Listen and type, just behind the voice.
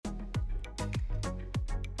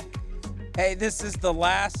Hey, this is the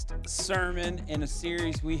last sermon in a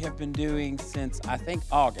series we have been doing since I think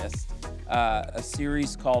August, a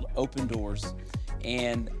series called Open Doors.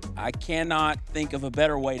 And I cannot think of a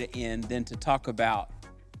better way to end than to talk about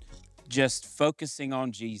just focusing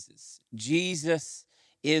on Jesus. Jesus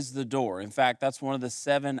is the door. In fact, that's one of the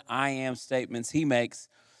 7 I am statements he makes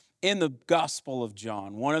in the Gospel of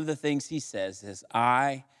John. One of the things he says is,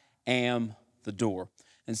 I am the door.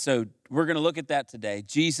 And so we're going to look at that today.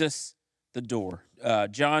 Jesus, the door.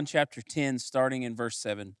 John chapter 10, starting in verse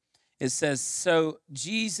 7. It says, So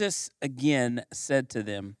Jesus again said to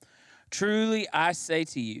them, Truly I say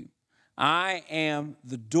to you, I am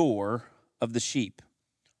the door of the sheep.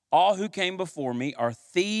 All who came before me are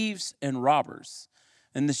thieves and robbers,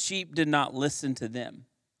 and the sheep did not listen to them.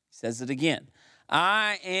 He says it again.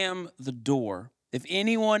 I am the door. If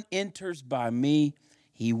anyone enters by me,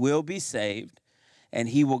 he will be saved, and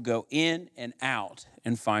he will go in and out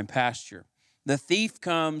and find pasture. The thief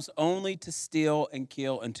comes only to steal and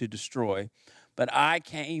kill and to destroy, but I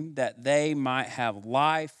came that they might have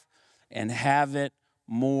life and have it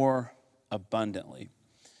more abundantly.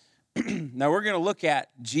 Now, we're going to look at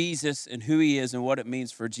Jesus and who he is and what it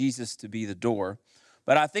means for Jesus to be the door.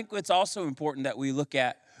 But I think it's also important that we look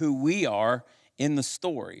at who we are in the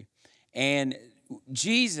story. And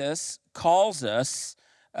Jesus calls us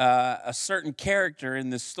a certain character in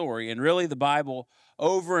this story. And really, the Bible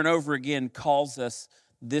over and over again calls us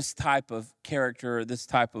this type of character or this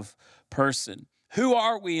type of person. Who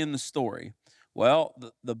are we in the story? Well,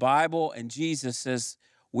 the Bible and Jesus says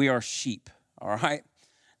we are sheep, all right?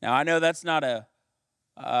 Now, I know that's not a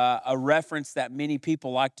reference that many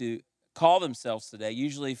people like to call themselves today.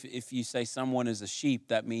 Usually, if you say someone is a sheep,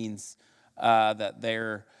 that means that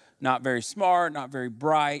they're not very smart, not very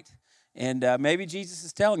bright. And maybe Jesus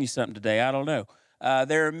is telling you something today. I don't know.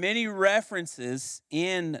 There are many references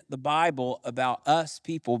in the Bible about us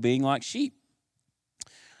people being like sheep.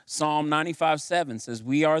 Psalm 95:7 says,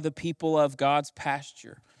 We are the people of God's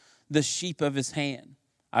pasture, the sheep of his hand.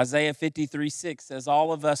 Isaiah 53:6 says,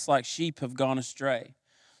 all of us like sheep have gone astray.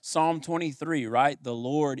 Psalm 23, right? The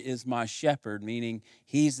Lord is my shepherd, meaning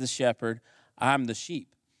he's the shepherd, I'm the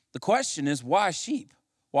sheep. The question is, why sheep?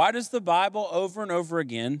 Why does the Bible over and over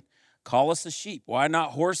again call us a sheep? Why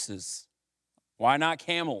not horses? Why not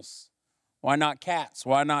camels? Why not cats?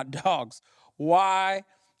 Why not dogs? Why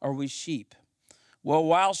are we sheep? Well,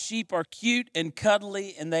 while sheep are cute and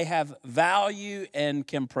cuddly and they have value and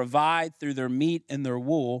can provide through their meat and their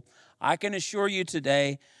wool, I can assure you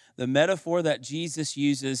today the metaphor that Jesus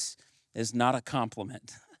uses is not a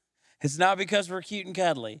compliment. It's not because we're cute and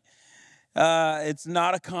cuddly. It's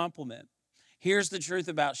not a compliment. Here's the truth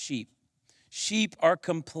about sheep. Sheep are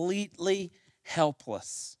completely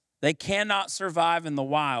helpless. They cannot survive in the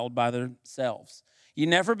wild by themselves. You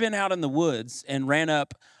never been out in the woods and ran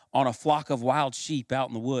up on a flock of wild sheep out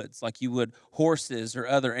in the woods like you would horses or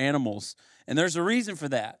other animals. And there's a reason for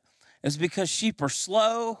that. It's because sheep are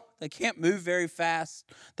slow. They can't move very fast.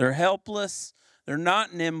 They're helpless. They're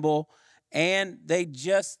not nimble. And they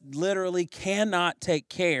just literally cannot take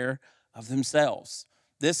care of themselves.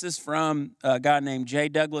 This is from a guy named J.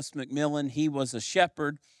 Douglas McMillan. He was a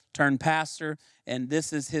shepherd turned pastor, and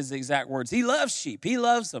this is his exact words. He loves sheep. He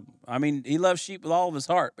loves them. I mean, he loves sheep with all of his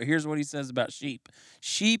heart, but here's what he says about sheep.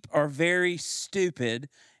 Sheep are very stupid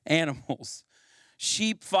animals.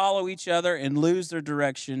 Sheep follow each other and lose their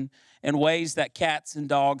direction in ways that cats and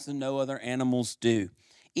dogs and no other animals do.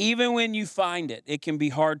 Even when you find it, it can be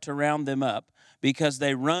hard to round them up because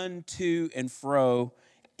they run to and fro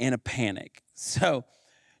in a panic. So,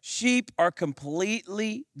 sheep are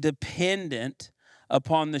completely dependent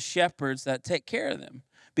upon the shepherds that take care of them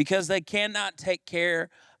because they cannot take care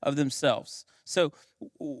of themselves. So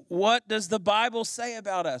what does the Bible say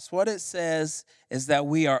about us? What it says is that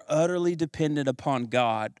we are utterly dependent upon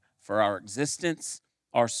God for our existence,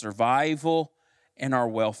 our survival, and our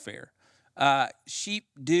welfare. Sheep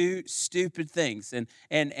do stupid things.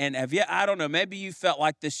 And have you, I don't know, maybe you felt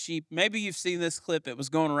like this sheep. Maybe you've seen this clip. It was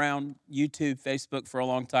going around YouTube, Facebook for a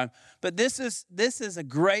long time. But this is a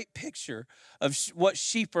great picture of what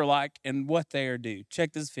sheep are like and what they are do.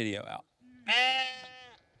 Check this video out.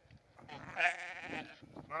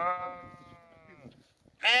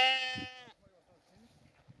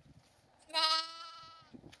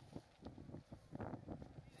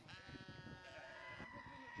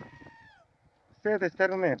 С этой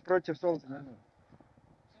стороны, против солнца.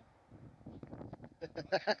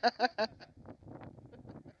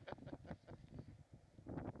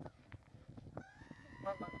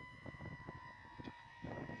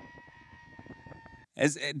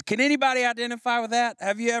 Can anybody identify with that?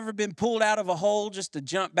 Have you ever been pulled out of a hole just to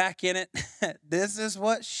jump back in it? This is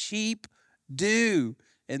what sheep do.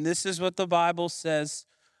 And this is what the Bible says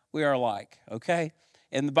we are like, okay?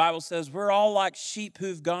 And the Bible says we're all like sheep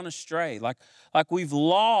who've gone astray, like we've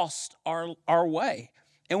lost our way.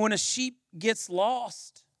 And when a sheep gets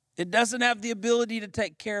lost, it doesn't have the ability to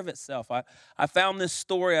take care of itself. I found this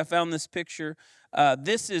story, I found this picture.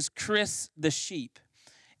 This is Chris the sheep.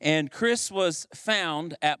 And Chris was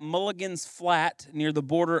found at Mulligan's Flat near the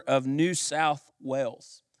border of New South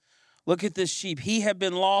Wales. Look at this sheep. He had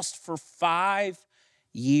been lost for 5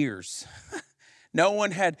 years. No one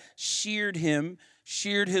had sheared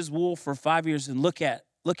his wool for 5 years. And look at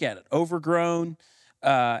it, overgrown.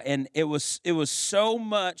 And it was so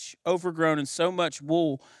much overgrown and so much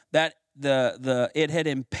wool that it had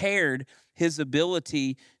impaired his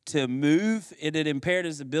ability to move. It had impaired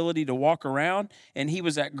his ability to walk around, and he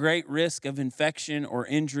was at great risk of infection or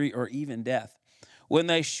injury or even death. When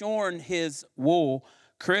they shorn his wool,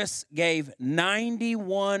 Chris gave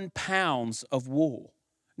 91 pounds of wool.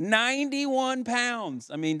 91 pounds.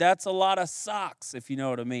 I mean, that's a lot of socks, if you know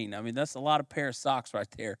what I mean. I mean, that's a lot of pair of socks right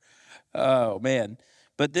there. Oh, man.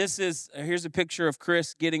 But here's a picture of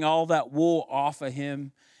Chris getting all that wool off of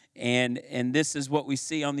him. And this is what we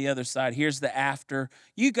see on the other side. Here's the after.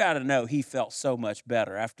 You got to know he felt so much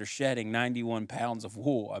better after shedding 91 pounds of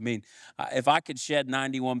wool. I mean, if I could shed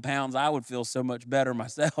 91 pounds, I would feel so much better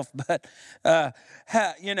myself. But,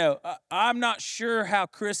 I'm not sure how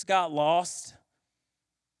Chris got lost.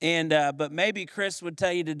 But maybe Chris would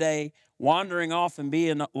tell you today, wandering off and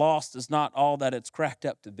being lost is not all that it's cracked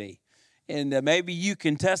up to be. And maybe you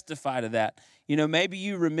can testify to that. Maybe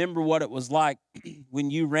you remember what it was like when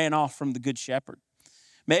you ran off from the Good Shepherd.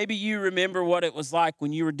 Maybe you remember what it was like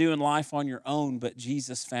when you were doing life on your own, but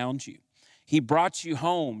Jesus found you. He brought you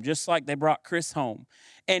home, just like they brought Chris home.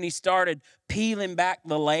 And he started peeling back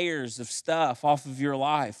the layers of stuff off of your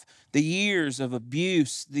life. The years of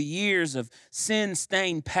abuse, the years of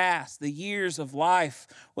sin-stained past, the years of life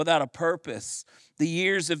without a purpose, the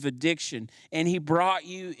years of addiction. And he brought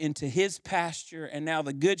you into his pasture, and now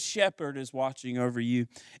the Good Shepherd is watching over you.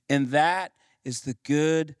 And that is the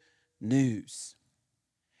good news.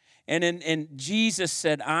 And Jesus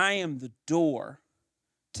said, I am the door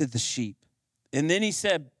to the sheep. And then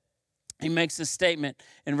he makes a statement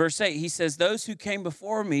in verse 8. He says, those who came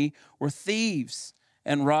before me were thieves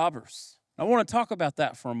and robbers. I want to talk about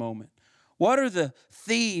that for a moment. What are the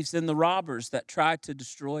thieves and the robbers that try to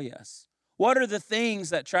destroy us? What are the things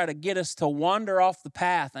that try to get us to wander off the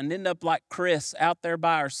path and end up like Chris out there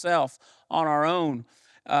by ourselves on our own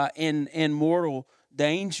in mortal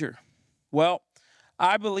danger? Well,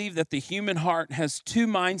 I believe that the human heart has two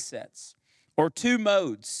mindsets or two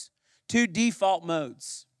modes. Two default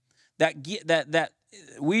modes that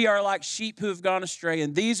we are like sheep who have gone astray.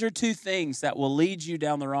 And these are two things that will lead you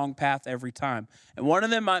down the wrong path every time. And one of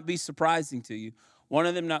them might be surprising to you. One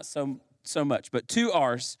of them not so much. But two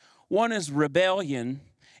R's. One is rebellion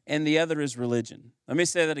and the other is religion. Let me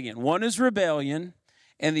say that again. One is rebellion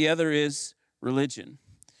and the other is religion.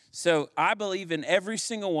 So I believe in every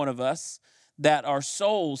single one of us that our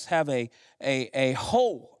souls have a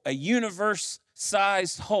hole, a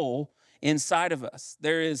universe-sized hole inside of us.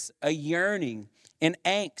 There is a yearning and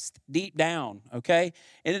angst deep down, okay?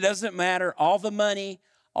 And it doesn't matter all the money,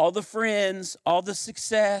 all the friends, all the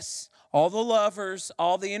success, all the lovers,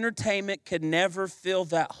 all the entertainment could never fill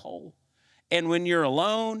that hole. And when you're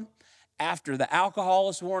alone, after the alcohol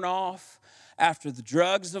is worn off, after the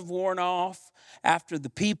drugs have worn off, after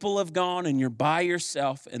the people have gone and you're by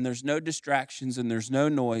yourself and there's no distractions and there's no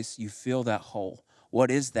noise, you feel that hole.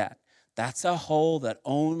 What is that? That's a hole that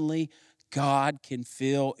only God can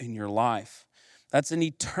fill in your life. That's an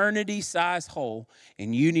eternity-sized hole,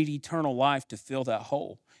 and you need eternal life to fill that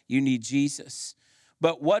hole. You need Jesus.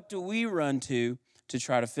 But what do we run to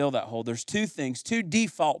try to fill that hole? There's two things, two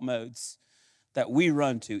default modes that we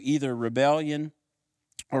run to, either rebellion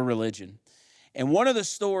or religion. And one of the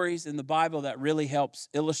stories in the Bible that really helps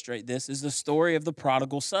illustrate this is the story of the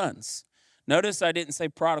prodigal sons. Notice I didn't say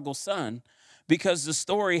prodigal son because the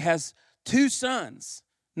story has two sons,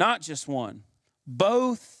 not just one.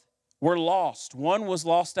 Both were lost. One was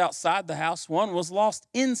lost outside the house. One was lost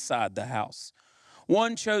inside the house.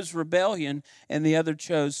 One chose rebellion and the other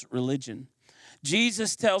chose religion.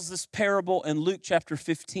 Jesus tells this parable in Luke chapter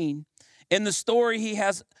 15. In the story,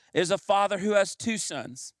 is a father who has two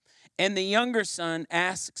sons. And the younger son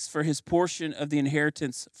asks for his portion of the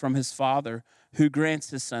inheritance from his father, who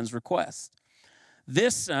grants his son's request.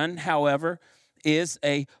 This son, however, is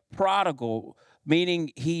a prodigal,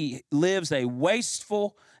 meaning he lives a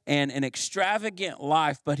wasteful and an extravagant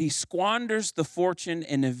life, but he squanders the fortune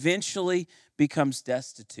and eventually becomes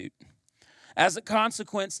destitute. As a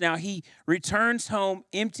consequence, now he returns home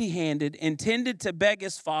empty-handed, intended to beg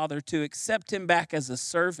his father to accept him back as a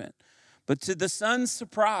servant. But to the son's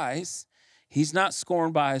surprise, he's not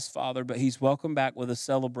scorned by his father, but he's welcomed back with a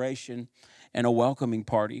celebration and a welcoming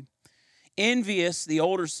party. Envious, the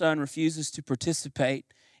older son refuses to participate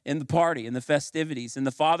in the party, in the festivities. And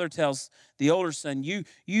the father tells the older son,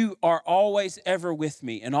 you are always ever with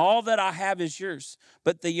me, and all that I have is yours.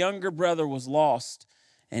 But the younger brother was lost,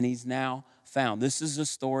 and he's now found. This is a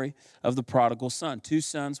story of the prodigal son. Two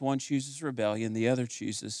sons, one chooses rebellion, the other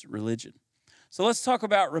chooses religion. So let's talk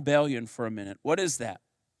about rebellion for a minute. What is that?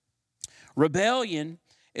 Rebellion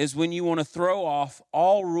is when you want to throw off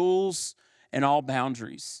all rules and all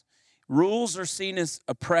boundaries. Rules are seen as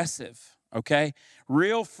oppressive, okay?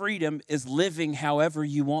 Real freedom is living however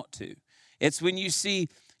you want to. It's when you see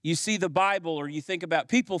the Bible, or you think about,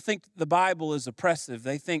 people think the Bible is oppressive.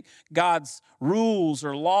 They think God's rules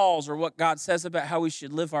or laws or what God says about how we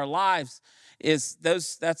should live our lives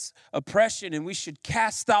that's oppression, and we should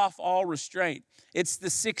cast off all restraint. It's the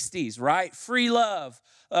 60s, right? Free love.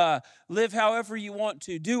 Live however you want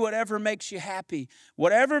to. Do whatever makes you happy.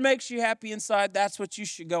 Whatever makes you happy inside, that's what you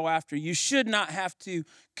should go after. You should not have to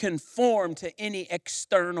conform to any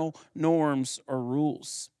external norms or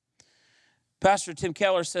rules. Pastor Tim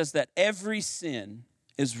Keller says that every sin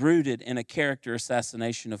is rooted in a character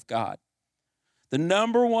assassination of God. The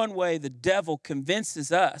number one way the devil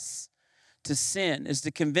convinces us to sin is to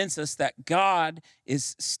convince us that God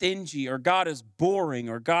is stingy, or God is boring,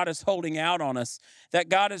 or God is holding out on us, that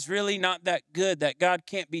God is really not that good, that God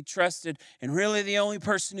can't be trusted, and really the only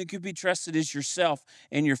person who could be trusted is yourself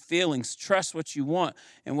and your feelings. Trust what you want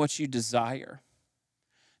and what you desire.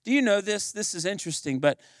 Do you know this? This is interesting,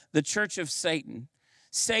 but the Church of Satan,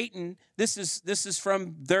 this is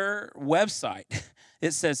from their website.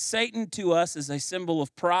 It says, Satan to us is a symbol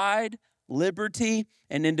of pride, liberty,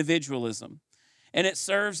 and individualism. And it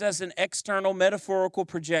serves as an external metaphorical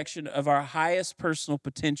projection of our highest personal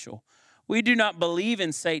potential. We do not believe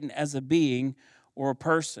in Satan as a being or a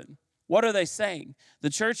person. What are they saying? The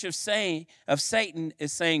Church of Satan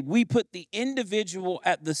is saying we put the individual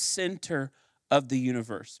at the center of the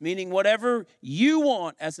universe, meaning whatever you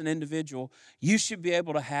want as an individual, you should be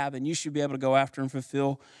able to have, and you should be able to go after and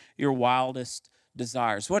fulfill your wildest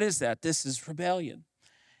desires. What is that? This is rebellion.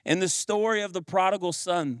 In the story of the prodigal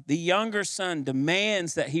son, the younger son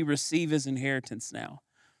demands that he receive his inheritance now,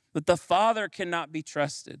 but the father cannot be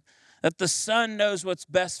trusted, that the son knows what's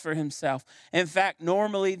best for himself. In fact,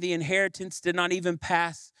 normally the inheritance did not even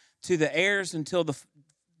pass to the heirs until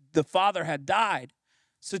the father had died.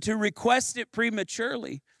 So to request it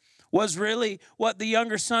prematurely was really what the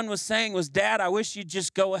younger son was saying was, Dad, I wish you'd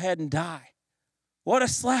just go ahead and die. What a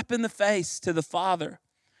slap in the face to the father.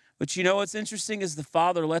 But you know what's interesting is the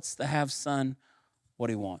father lets the have son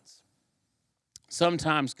what he wants.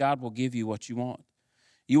 Sometimes God will give you what you want.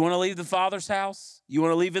 You want to leave the father's house? You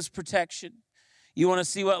want to leave his protection? You want to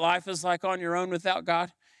see what life is like on your own without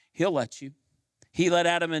God? He'll let you. He let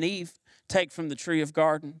Adam and Eve take from the tree of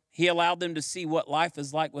garden. He allowed them to see what life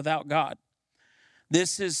is like without God.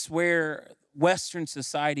 This is where Western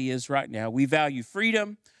society is right now. We value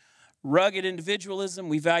freedom, rugged individualism.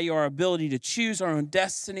 We value our ability to choose our own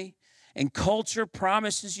destiny. And culture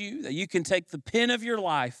promises you that you can take the pen of your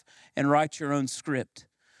life and write your own script.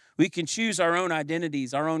 We can choose our own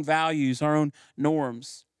identities, our own values, our own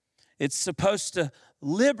norms. It's supposed to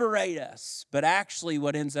liberate us, but actually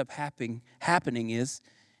what ends up happening is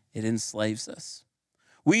it enslaves us.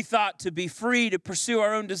 We thought to be free to pursue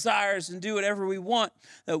our own desires and do whatever we want,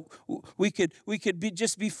 that we could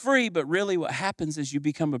just be free, but really what happens is you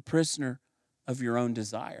become a prisoner of your own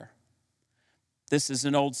desire. This is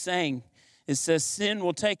an old saying. It says, sin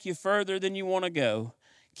will take you further than you want to go,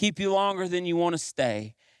 keep you longer than you want to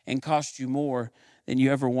stay, and cost you more than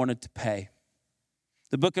you ever wanted to pay.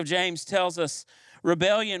 The book of James tells us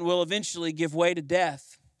rebellion will eventually give way to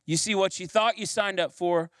death. You see, what you thought you signed up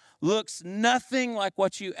for looks nothing like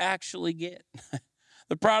what you actually get.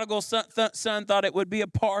 The prodigal son thought it would be a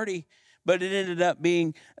party, but it ended up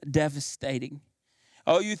being devastating.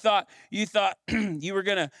 Oh, you thought you were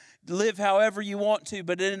going to live however you want to,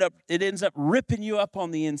 but it ends up ripping you up on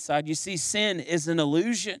the inside. You see, sin is an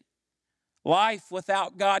illusion. Life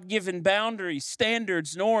without God-given boundaries,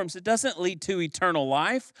 standards, norms, it doesn't lead to eternal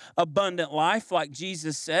life, abundant life like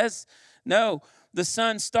Jesus says. No, the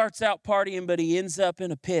son starts out partying, but he ends up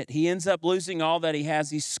in a pit. He ends up losing all that he has.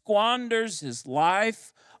 He squanders his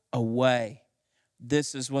life away.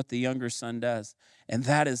 This is what the younger son does, and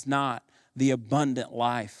that is not the abundant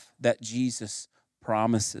life that Jesus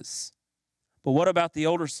promises. But what about the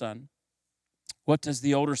older son? What does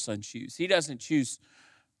the older son choose? He doesn't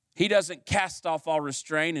cast off all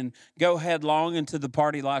restraint and go headlong into the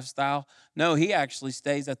party lifestyle. No, he actually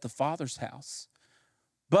stays at the Father's house.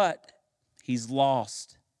 But he's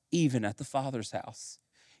lost even at the Father's house.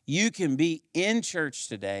 You can be in church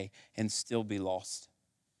today and still be lost.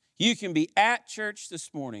 You can be at church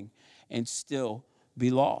this morning and still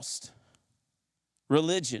be lost.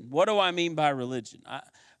 Religion. What do I mean by religion?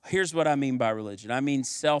 Here's what I mean by religion. I mean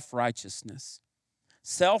self-righteousness.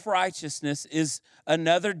 Self-righteousness is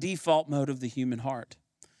another default mode of the human heart.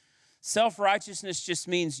 Self-righteousness just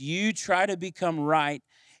means you try to become right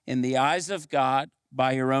in the eyes of God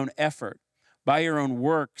by your own effort, by your own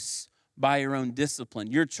works, by your own discipline.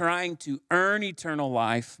 You're trying to earn eternal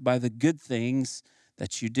life by the good things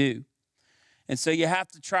that you do. And so you have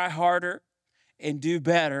to try harder and do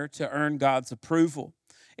better to earn God's approval.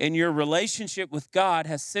 And your relationship with God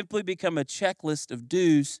has simply become a checklist of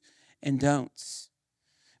do's and don'ts.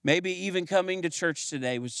 Maybe even coming to church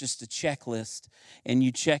today was just a checklist and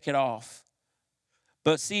you check it off.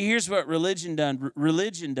 But see, here's what religion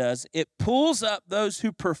does. It pulls up those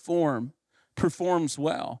who performs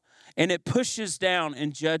well, and it pushes down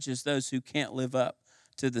and judges those who can't live up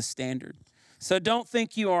to the standard. So don't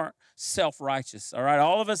think you are self-righteous, all right?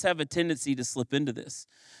 All of us have a tendency to slip into this.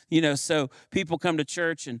 So people come to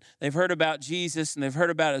church and they've heard about Jesus and they've heard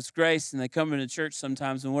about his grace, and they come into church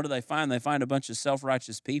sometimes, and what do they find? They find a bunch of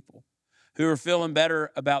self-righteous people who are feeling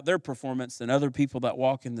better about their performance than other people that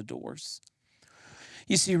walk in the doors.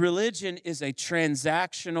 You see, religion is a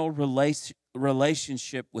transactional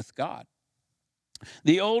relationship with God.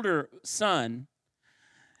 The older son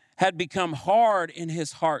had become hard in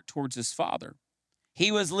his heart towards his father.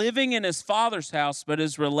 He was living in his father's house, but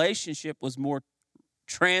his relationship was more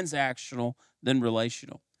transactional than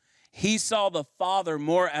relational. He saw the father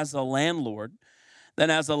more as a landlord than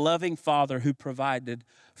as a loving father who provided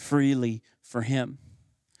freely for him.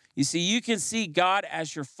 You see, you can see God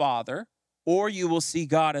as your father, or you will see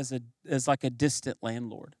God as like a distant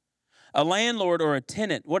landlord. A landlord or a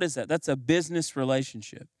tenant, what is that? That's a business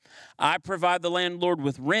relationship. I provide the landlord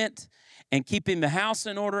with rent and keeping the house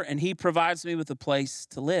in order, and he provides me with a place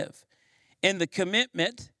to live. And the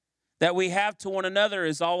commitment that we have to one another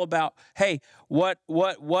is all about, hey, what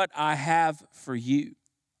I have for you,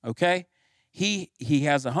 okay? He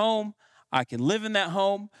has a home. I can live in that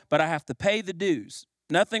home, but I have to pay the dues.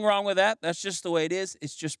 Nothing wrong with that. That's just the way it is.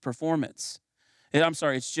 It's just performance.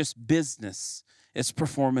 It's just business. It's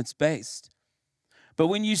performance-based. But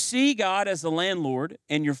when you see God as a landlord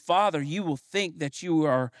and your father, you will think that you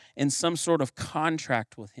are in some sort of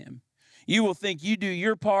contract with him. You will think you do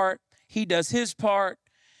your part, he does his part,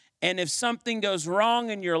 and if something goes wrong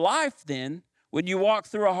in your life, then when you walk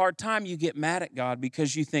through a hard time, you get mad at God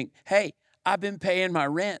because you think, hey, I've been paying my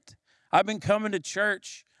rent. I've been coming to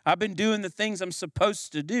church. I've been doing the things I'm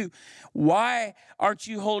supposed to do. Why aren't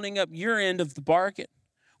you holding up your end of the bargain?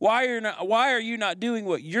 Why are you not doing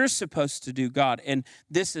what you're supposed to do, God? And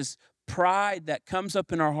this is pride that comes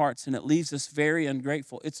up in our hearts, and it leaves us very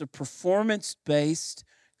ungrateful. It's a performance-based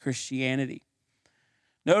Christianity.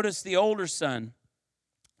 Notice the older son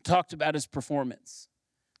talked about his performance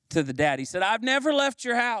to the dad. He said, I've never left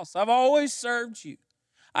your house. I've always served you.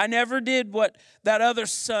 I never did what that other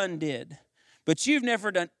son did, but you've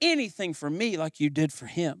never done anything for me like you did for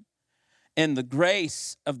him. And the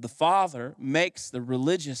grace of the father makes the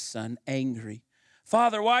religious son angry.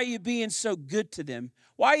 Father, why are you being so good to them?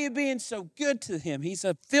 Why are you being so good to him? He's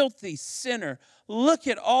a filthy sinner. Look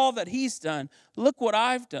at all that he's done. Look what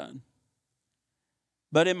I've done.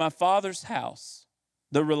 But in my father's house,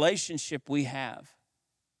 the relationship we have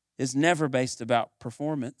is never based about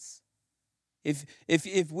performance. If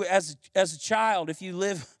as a child, if you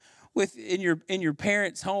live in your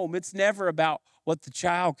parents' home, it's never about what the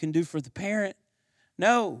child can do for the parent.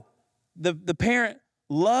 No, the parent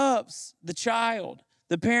loves the child.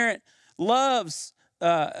 The parent loves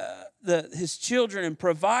his children and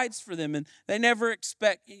provides for them, and they never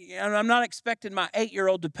expect. I'm not expecting my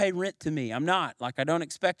 8-year-old to pay rent to me. I'm not. Like, I don't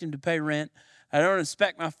expect him to pay rent. I don't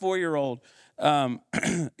expect my 4-year-old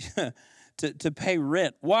to pay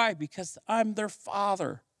rent. Why? Because I'm their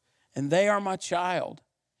father, and they are my child.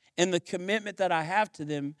 And the commitment that I have to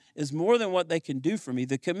them is more than what they can do for me.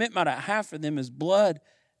 The commitment I have for them is blood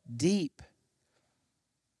deep.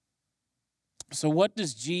 So what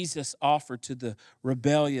does Jesus offer to the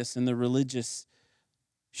rebellious and the religious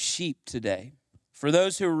sheep today? For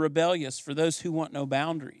those who are rebellious, for those who want no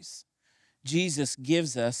boundaries, Jesus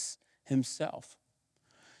gives us himself.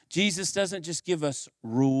 Jesus doesn't just give us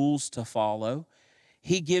rules to follow.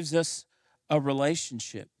 He gives us a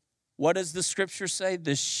relationship. What does the scripture say?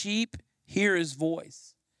 The sheep hear his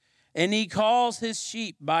voice, and he calls his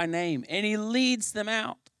sheep by name, and he leads them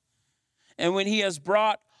out. And when he has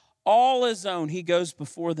brought all his own, he goes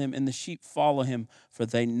before them, and the sheep follow him, for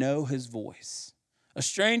they know his voice. A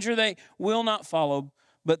stranger they will not follow,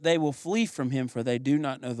 but they will flee from him, for they do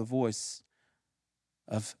not know the voice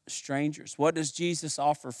of strangers. What does Jesus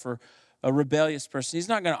offer for a rebellious person? He's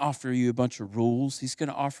not going to offer you a bunch of rules. He's going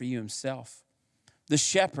to offer you himself. The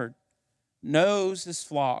shepherd knows his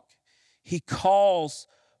flock. He calls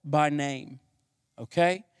by name,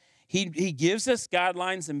 okay? He gives us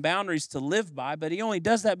guidelines and boundaries to live by, but he only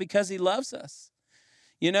does that because he loves us.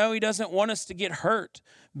 You know, he doesn't want us to get hurt.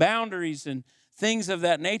 Boundaries and things of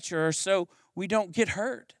that nature are so we don't get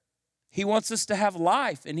hurt. He wants us to have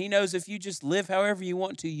life, and he knows if you just live however you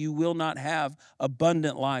want to, you will not have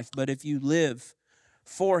abundant life. But if you live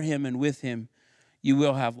for him and with him, you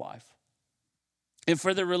will have life. And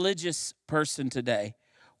for the religious person today,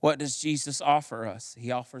 what does Jesus offer us?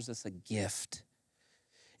 He offers us a gift.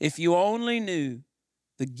 If you only knew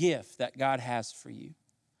the gift that God has for you,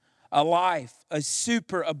 a life, a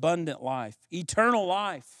super abundant life, eternal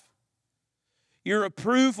life. Your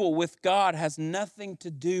approval with God has nothing to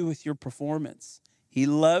do with your performance. He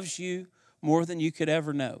loves you more than you could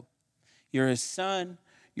ever know. You're his son,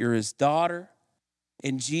 you're his daughter,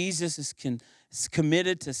 and Jesus is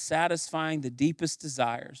committed to satisfying the deepest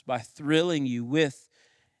desires by thrilling you with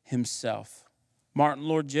himself. Martin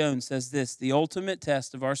Lloyd-Jones says this: the ultimate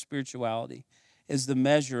test of our spirituality is the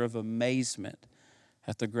measure of amazement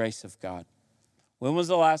at the grace of God. When was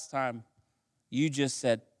the last time you just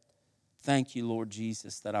said, thank you, Lord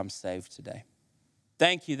Jesus, that I'm saved today?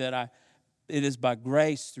 Thank you that it is by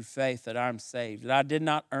grace through faith that I'm saved. That I did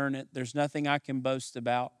not earn it. There's nothing I can boast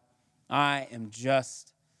about. I am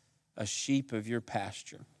just a sheep of your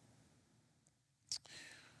pasture.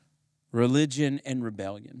 Religion and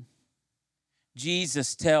rebellion.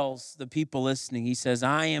 Jesus tells the people listening, he says,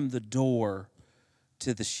 I am the door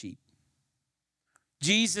to the sheep.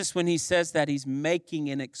 Jesus, when he says that, he's making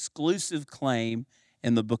an exclusive claim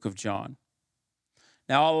in the book of John.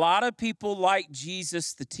 Now, a lot of people like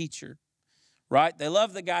Jesus, the teacher, right? They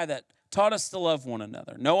love the guy that taught us to love one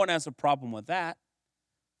another. No one has a problem with that.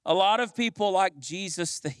 A lot of people like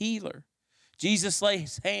Jesus, the healer. Jesus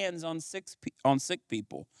lays hands on sick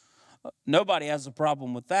people. Nobody has a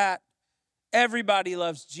problem with that. Everybody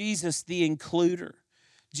loves Jesus, the includer.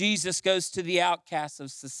 Jesus goes to the outcasts of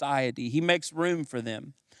society. He makes room for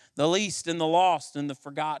them, the least and the lost and the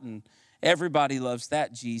forgotten. Everybody loves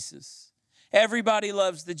that Jesus. Everybody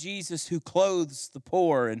loves the Jesus who clothes the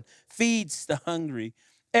poor and feeds the hungry.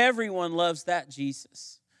 Everyone loves that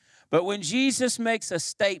Jesus. But when Jesus makes a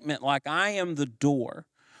statement like, I am the door,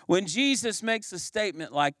 when Jesus makes a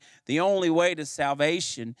statement like, the only way to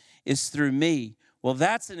salvation is through me, well,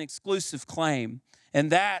 that's an exclusive claim.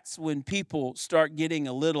 And that's when people start getting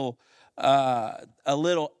a little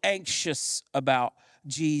anxious about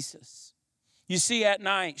Jesus. You see, at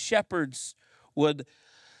night, shepherds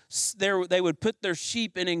they would put their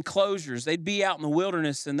sheep in enclosures. They'd be out in the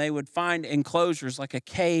wilderness and they would find enclosures like a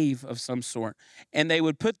cave of some sort. And they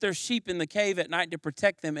would put their sheep in the cave at night to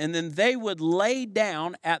protect them. And then they would lay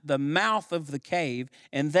down at the mouth of the cave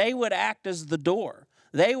and they would act as the door.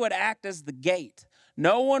 They would act as the gate.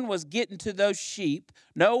 No one was getting to those sheep.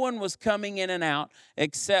 No one was coming in and out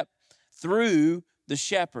except through the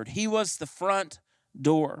shepherd. He was the front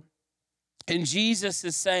door. And Jesus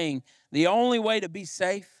is saying the only way to be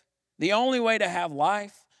safe, the only way to have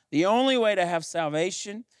life, the only way to have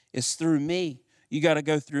salvation is through me. You got to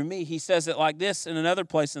go through me. He says it like this in another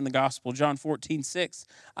place in the gospel, John 14:6.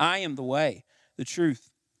 I am the way, the truth,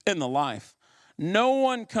 and the life. No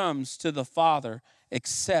one comes to the Father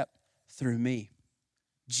except through me.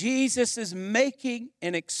 Jesus is making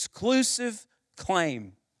an exclusive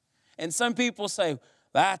claim. And some people say,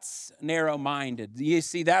 that's narrow-minded. You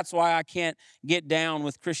see, that's why I can't get down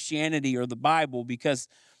with Christianity or the Bible, because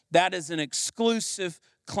that is an exclusive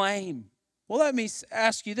claim. Well, let me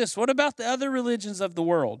ask you this. What about the other religions of the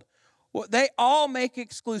world? Well, they all make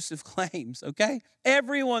exclusive claims, okay?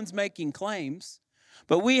 Everyone's making claims,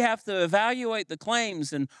 but we have to evaluate the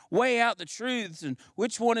claims and weigh out the truths and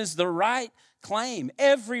which one is the right claim.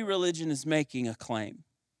 Every religion is making a claim.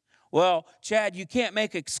 Well, Chad, you can't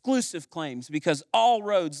make exclusive claims because all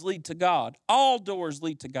roads lead to God. All doors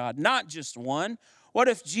lead to God, not just one. What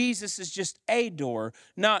if Jesus is just a door,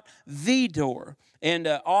 not the door? And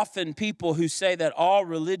often people who say that all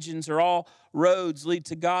religions or all roads lead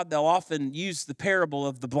to God, they'll often use the parable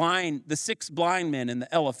of the 6 blind men and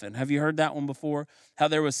the elephant. Have you heard that one before? How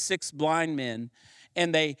there was 6 blind men,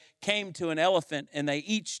 and they came to an elephant, and they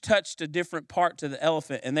each touched a different part to the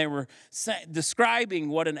elephant, and they were describing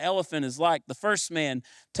what an elephant is like. The first man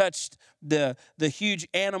touched the huge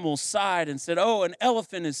animal's side and said, "Oh, an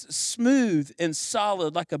elephant is smooth and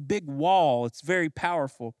solid like a big wall. It's very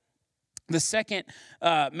powerful." The second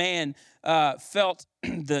man felt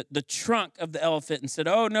the trunk of the elephant and said,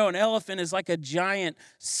 "Oh, no, an elephant is like a giant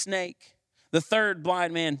snake." The third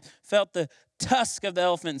blind man felt the tusk of the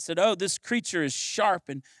elephant and said, "Oh, this creature is sharp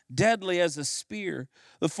and deadly as a spear."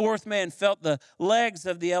 The fourth man felt the legs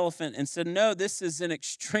of the elephant and said, "No, this is an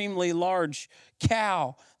extremely large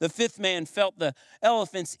cow." The fifth man felt the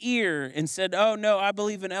elephant's ear and said, "Oh, no, I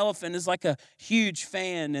believe an elephant is like a huge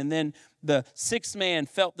fan." And then the sixth man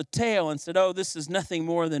felt the tail and said, "Oh, this is nothing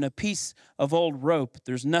more than a piece of old rope.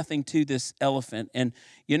 There's nothing to this elephant." And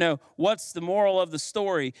you know, what's the moral of the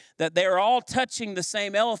story? That they're all touching the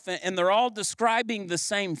same elephant and they're all describing the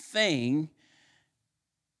same thing,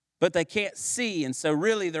 but they can't see. And so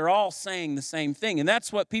really they're all saying the same thing. And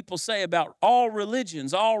that's what people say about all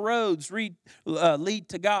religions. All roads lead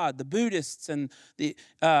to God. The Buddhists and the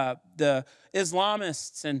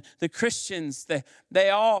Islamists and the Christians, they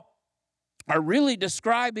all are really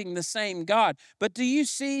describing the same God. But do you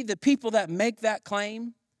see the people that make that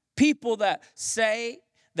claim? People that say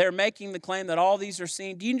they're making the claim that all these are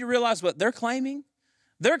seen. Do you realize what they're claiming?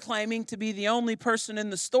 They're claiming to be the only person in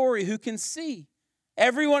the story who can see.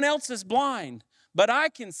 Everyone else is blind, but I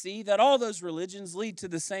can see that all those religions lead to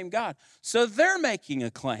the same God. So they're making a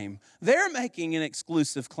claim. They're making an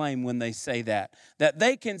exclusive claim when they say that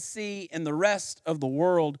they can see and the rest of the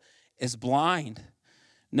world is blind.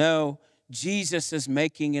 No, Jesus is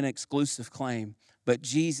making an exclusive claim, but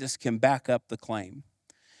Jesus can back up the claim.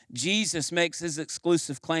 Jesus makes his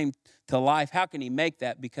exclusive claim to life. How can he make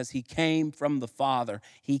that? Because he came from the Father.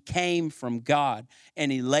 He came from God,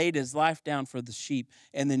 and he laid his life down for the sheep,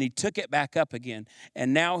 and then he took it back up again,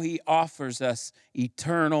 and now he offers us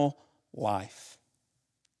eternal life.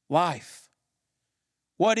 Life.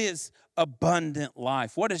 What is abundant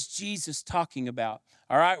life? What is Jesus talking about?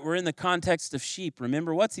 All right, we're in the context of sheep.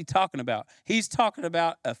 Remember, what's he talking about? He's talking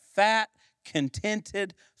about a fat,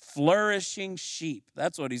 contented, flourishing sheep.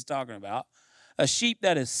 That's what he's talking about. A sheep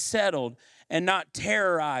that is settled and not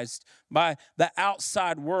terrorized by the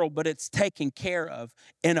outside world, but it's taken care of.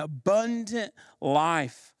 An abundant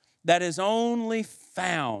life that is only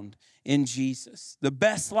found in Jesus. The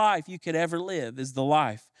best life you could ever live is the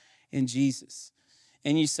life in Jesus.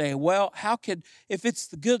 And you say, well, if it's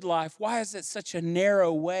the good life, why is it such a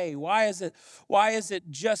narrow way? Why is it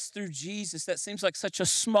just through Jesus? That seems like such a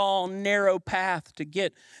small, narrow path to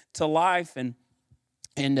get to life. And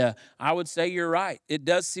I would say you're right. It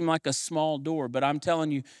does seem like a small door, but I'm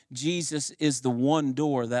telling you, Jesus is the one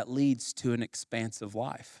door that leads to an expansive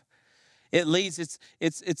life. It leads,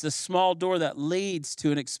 it's a small door that leads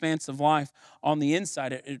to an expansive life on the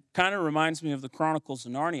inside. It kind of reminds me of the Chronicles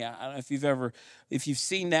of Narnia. I don't know if you've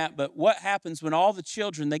seen that, but what happens when all the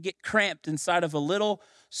children, they get cramped inside of a little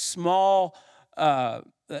small,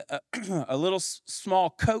 small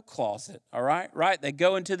coat closet, all right? Right? They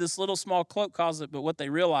go into this little small coat closet, but what they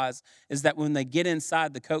realize is that when they get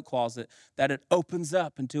inside the coat closet, that it opens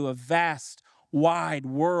up into a vast, wide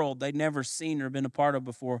world they'd never seen or been a part of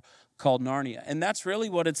before, called Narnia. And that's really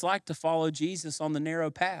what it's like to follow Jesus on the narrow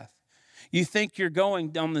path. You think you're going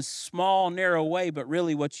down this small, narrow way, but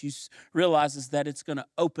really what you realize is that it's going to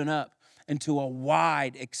open up into a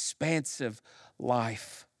wide, expansive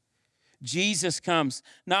life. Jesus comes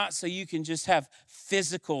not so you can just have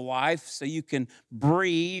physical life, so you can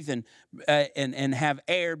breathe and have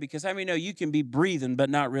air, because how many know you can be breathing but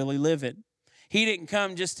not really live it? He didn't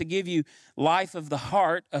come just to give you life of the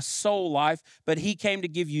heart, a soul life, but he came to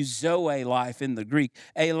give you Zoe life in the Greek,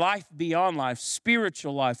 a life beyond life,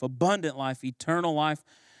 spiritual life, abundant life, eternal life.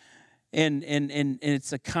 And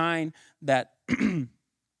it's a kind that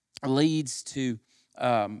leads to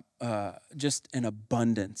just an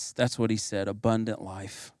abundance. That's what he said, abundant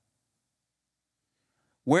life.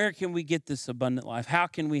 Where can we get this abundant life? How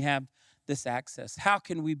can we have this access? How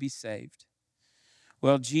can we be saved?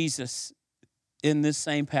 Well, Jesus, in this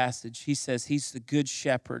same passage, he says he's the good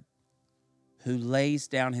shepherd who lays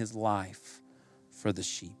down his life for the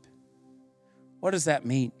sheep. What does that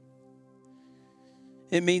mean?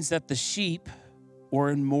 It means that the sheep were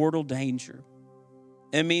in mortal danger.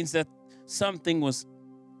 It means that something was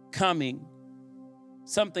coming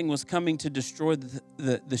Something was coming to destroy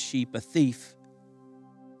the sheep, a thief,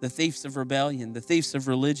 the thieves of rebellion, the thieves of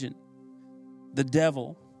religion, the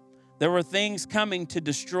devil. There were things coming to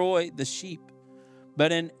destroy the sheep.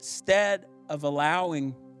 But instead of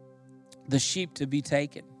allowing the sheep to be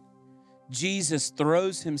taken, Jesus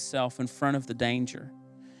throws himself in front of the danger.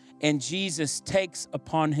 And Jesus takes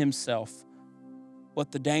upon himself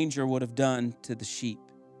what the danger would have done to the sheep.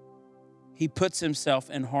 He puts himself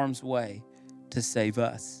in harm's way to save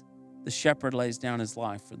us. The shepherd lays down his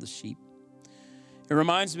life for the sheep. It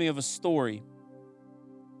reminds me of a story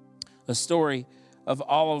of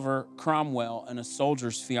Oliver Cromwell and a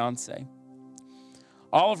soldier's fiance.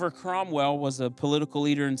 Oliver Cromwell was a political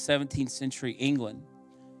leader in 17th century England,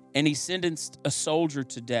 and he sentenced a soldier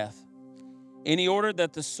to death. And he ordered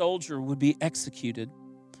that the soldier would be executed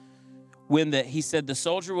he said the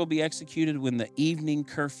soldier will be executed when the evening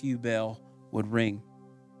curfew bell would ring.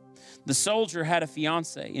 The soldier had a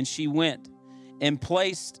fiance, and she went and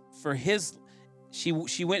pleaded for his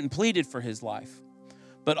life.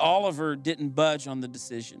 But Oliver didn't budge on the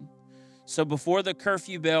decision. So before the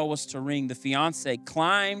curfew bell was to ring, the fiance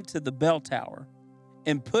climbed to the bell tower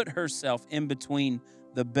and put herself in between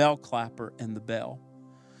the bell clapper and the bell.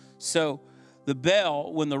 So the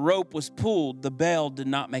bell, when the rope was pulled, the bell did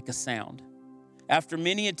not make a sound. After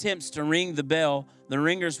many attempts to ring the bell, the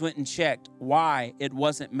ringers went and checked why it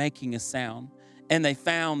wasn't making a sound. And they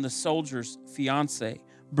found the soldier's fiance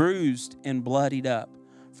bruised and bloodied up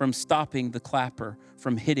from stopping the clapper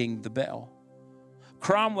from hitting the bell.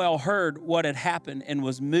 Cromwell heard what had happened and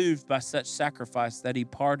was moved by such sacrifice that he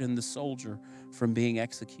pardoned the soldier from being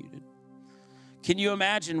executed. Can you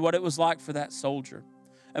imagine what it was like for that soldier?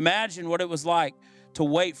 Imagine what it was like to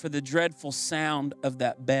wait for the dreadful sound of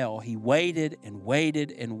that bell. He waited and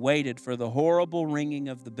waited and waited for the horrible ringing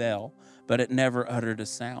of the bell, but it never uttered a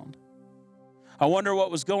sound. I wonder what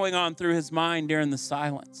was going on through his mind during the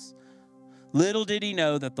silence. Little did he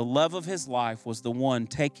know that the love of his life was the one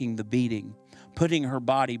taking the beating, putting her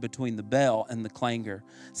body between the bell and the clangor,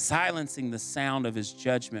 silencing the sound of his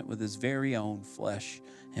judgment with his very own flesh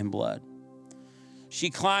and blood. She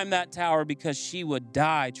climbed that tower because she would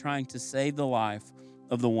die trying to save the life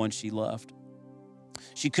of the one she loved.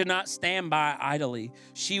 She could not stand by idly.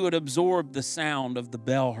 She would absorb the sound of the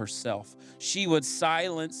bell herself. She would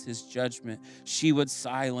silence his judgment. She would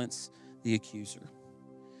silence the accuser.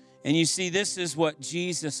 And you see, this is what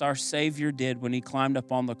Jesus, our Savior, did when he climbed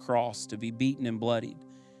up on the cross to be beaten and bloodied.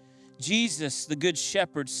 Jesus, the Good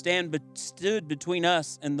Shepherd, stood between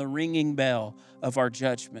us and the ringing bell of our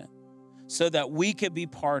judgment so that we could be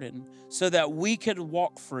pardoned, so that we could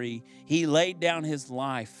walk free. He laid down his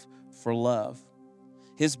life for love.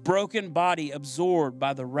 His broken body absorbed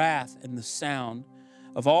by the wrath and the sound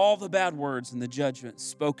of all the bad words and the judgment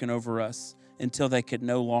spoken over us until they could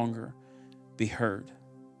no longer be heard.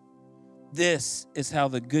 This is how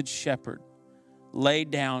the Good Shepherd laid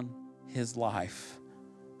down his life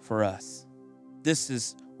for us. This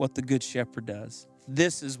is what the Good Shepherd does.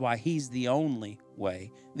 This is why he's the only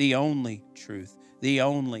way, the only truth, the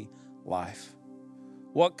only life.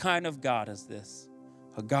 What kind of God is this?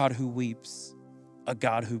 A God who weeps, a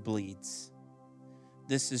God who bleeds.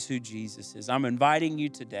 This is who Jesus is. I'm inviting you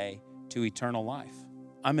today to eternal life.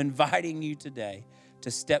 I'm inviting you today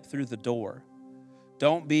to step through the door.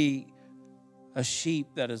 Don't be a sheep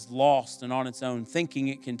that is lost and on its own, thinking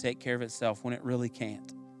it can take care of itself when it really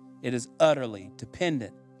can't. It is utterly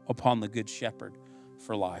dependent upon the Good Shepherd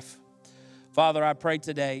for life. Father, I pray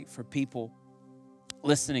today for people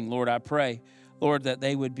listening. Lord, I pray, Lord, that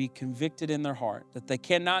they would be convicted in their heart, that they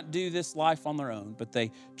cannot do this life on their own, but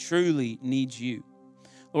they truly need you.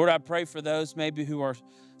 Lord, I pray for those maybe who are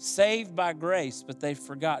saved by grace, but they've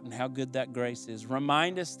forgotten how good that grace is.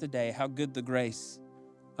 Remind us today how good the grace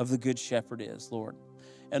of the Good Shepherd is, Lord.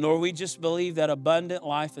 And Lord, we just believe that abundant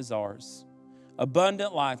life is ours.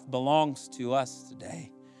 Abundant life belongs to us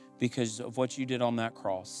today because of what you did on that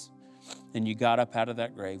cross. And you got up out of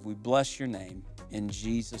that grave. We bless your name in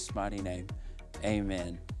Jesus' mighty name.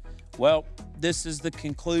 Amen. Well, this is the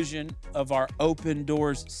conclusion of our Open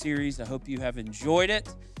Doors series. I hope you have enjoyed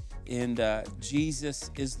it. And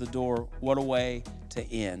Jesus is the door. What a way to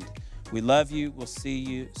end. We love you. We'll see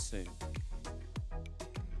you soon.